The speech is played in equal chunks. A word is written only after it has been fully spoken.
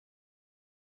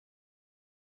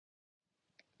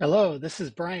Hello, this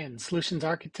is Brian, Solutions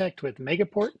Architect with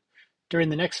Megaport. During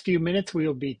the next few minutes, we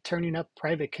will be turning up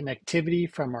private connectivity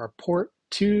from our port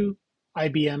to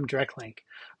IBM Direct Link.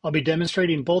 I'll be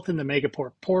demonstrating both in the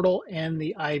Megaport portal and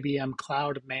the IBM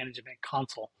Cloud Management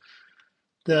Console.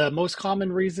 The most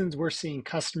common reasons we're seeing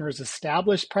customers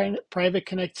establish private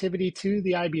connectivity to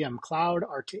the IBM Cloud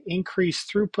are to increase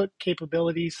throughput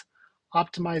capabilities,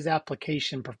 optimize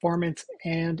application performance,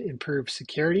 and improve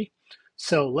security.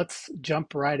 So let's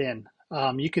jump right in.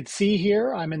 You can see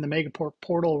here, I'm in the Megaport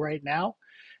portal right now,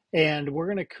 and we're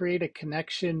going to create a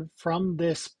connection from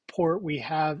this port we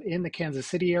have in the Kansas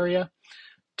City area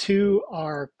to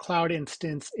our cloud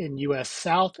instance in US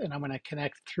South, and I'm going to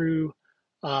connect through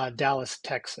Dallas,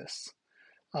 Texas.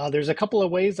 There's a couple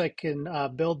of ways I can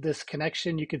build this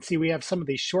connection. You can see we have some of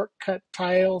these shortcut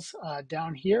tiles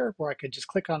down here where I could just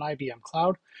click on IBM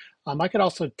Cloud. I could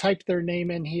also type their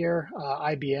name in here,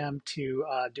 IBM, to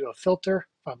do a filter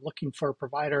if I'm looking for a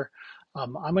provider.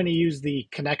 I'm going to use the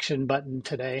connection button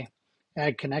today,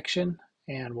 add connection,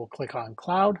 and we'll click on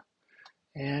Cloud.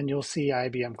 And you'll see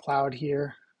IBM Cloud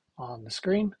here on the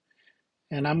screen.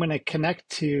 And I'm going to connect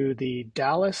to the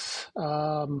Dallas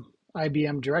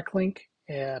IBM Direct Link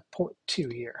at port 2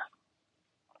 here.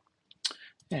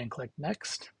 And click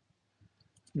Next.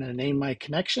 I'm going to name my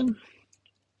connection.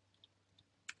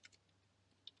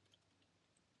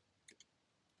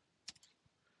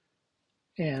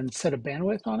 And set a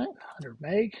bandwidth on it, 100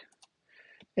 meg.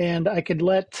 And I could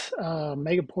let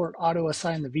Megaport auto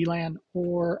assign the VLAN,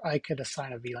 or I could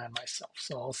assign a VLAN myself.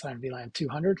 So I'll assign VLAN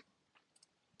 200.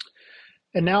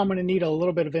 And now I'm going to need a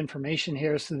little bit of information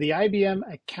here. So the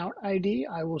IBM account ID,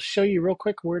 I will show you real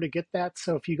quick where to get that.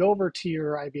 So if you go over to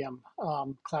your IBM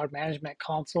Cloud Management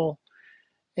Console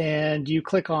and you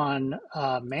click on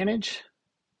Manage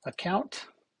Account,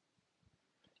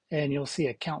 and you'll see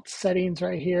Account Settings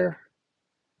right here.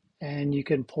 And you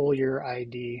can pull your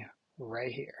ID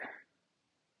right here.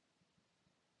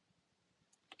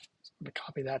 So I'm going to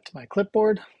copy that to my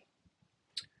clipboard.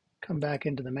 Come back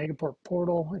into the Megaport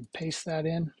portal and paste that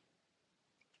in.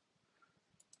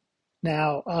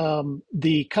 Now,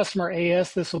 the customer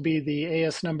AS, this will be the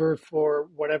AS number for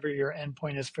whatever your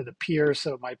endpoint is for the peer.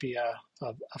 So it might be a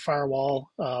firewall,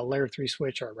 a layer 3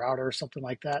 switch, or a router, or something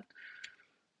like that.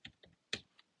 I'm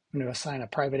going to assign a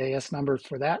private AS number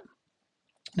for that.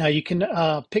 Now you can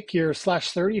pick your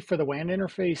 /30 for the WAN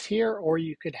interface here, or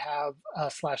you could have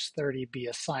 /30 be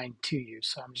assigned to you.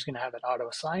 So I'm just going to have it auto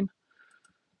assign.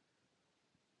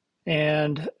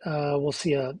 And we'll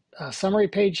see a summary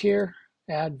page here,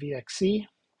 add VXC.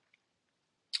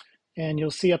 And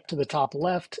you'll see up to the top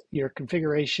left, your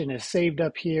configuration is saved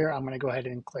up here. I'm going to go ahead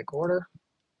and click order.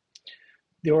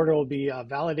 The order will be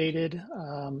validated.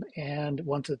 And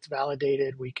once it's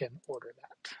validated, we can order that.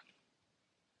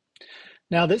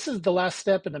 Now, this is the last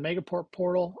step in the Megaport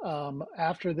portal.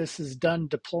 After this is done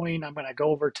deploying, I'm going to go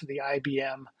over to the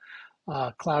IBM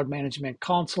Cloud Management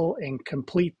Console and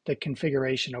complete the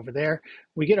configuration over there.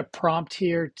 We get a prompt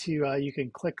here to, you can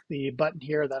click the button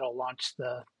here that'll launch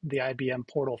the IBM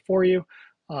portal for you.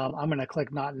 I'm going to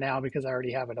click Not Now because I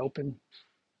already have it open.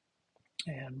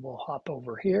 And we'll hop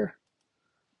over here.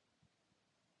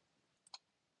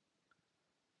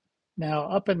 Now,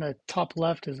 up in the top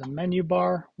left is a menu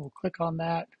bar. We'll click on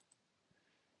that.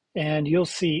 And you'll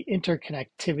see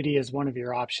interconnectivity as one of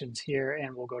your options here,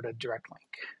 and we'll go to Direct Link.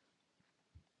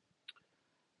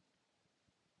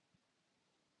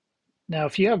 Now,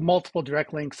 if you have multiple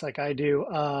direct links like I do,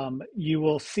 you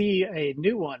will see a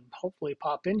new one hopefully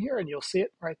pop in here, and you'll see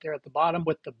it right there at the bottom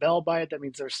with the bell by it. That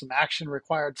means there's some action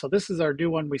required. So this is our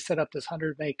new one. We set up this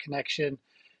 100 meg connection,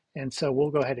 and so we'll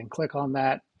go ahead and click on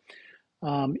that.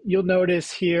 You'll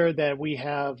notice here that we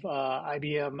have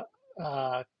IBM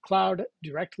Cloud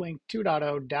Direct Link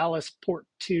 2.0 Dallas Port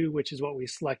 2, which is what we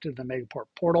selected in the Megaport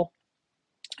portal.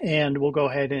 And we'll go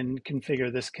ahead and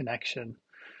configure this connection.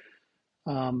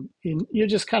 You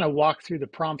just kind of walk through the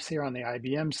prompts here on the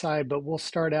IBM side, but we'll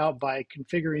start out by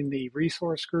configuring the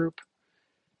resource group.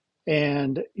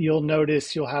 And you'll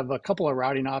notice you'll have a couple of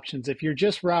routing options. If you're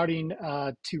just routing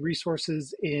to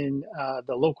resources in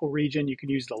the local region, you can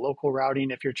use the local routing.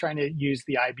 If you're trying to use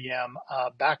the IBM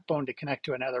backbone to connect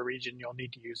to another region, you'll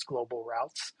need to use global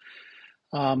routes.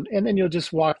 And then you'll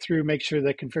just walk through, make sure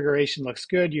the configuration looks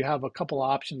good. You have a couple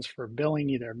options for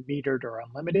billing, either metered or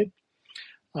unlimited.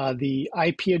 The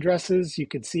IP addresses you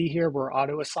can see here were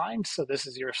auto-assigned. So this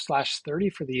is your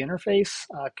 /30 for the interface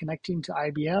connecting to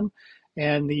IBM.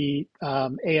 And the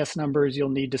AS numbers, you'll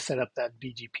need to set up that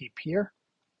BGP peer.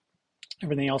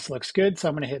 Everything else looks good, so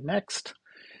I'm going to hit Next.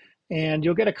 And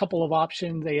you'll get a couple of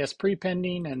options, AS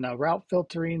prepending and route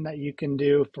filtering that you can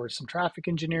do for some traffic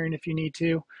engineering if you need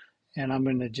to. And I'm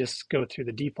going to just go through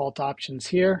the default options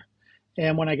here.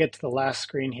 And when I get to the last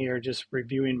screen here, just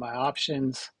reviewing my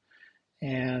options,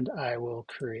 and I will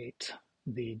create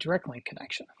the direct link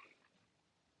connection.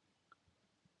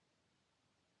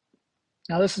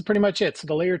 Now this is pretty much it. So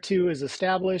the layer 2 is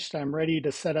established. I'm ready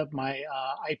to set up my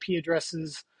IP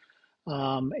addresses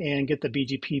and get the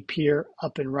BGP peer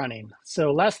up and running.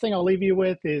 So last thing I'll leave you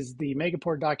with is the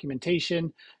Megaport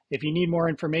documentation. If you need more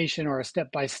information or a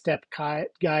step-by-step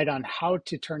guide on how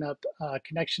to turn up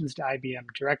connections to IBM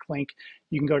Direct Link,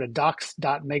 you can go to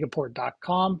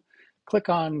docs.megaport.com, click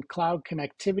on Cloud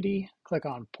Connectivity, click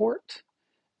on Port,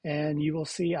 and you will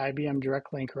see IBM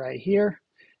Direct Link right here.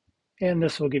 And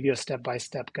this will give you a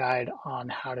step-by-step guide on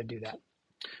how to do that.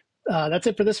 That's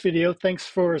it for this video. Thanks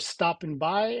for stopping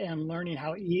by and learning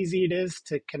how easy it is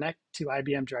to connect to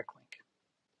IBM Direct Link.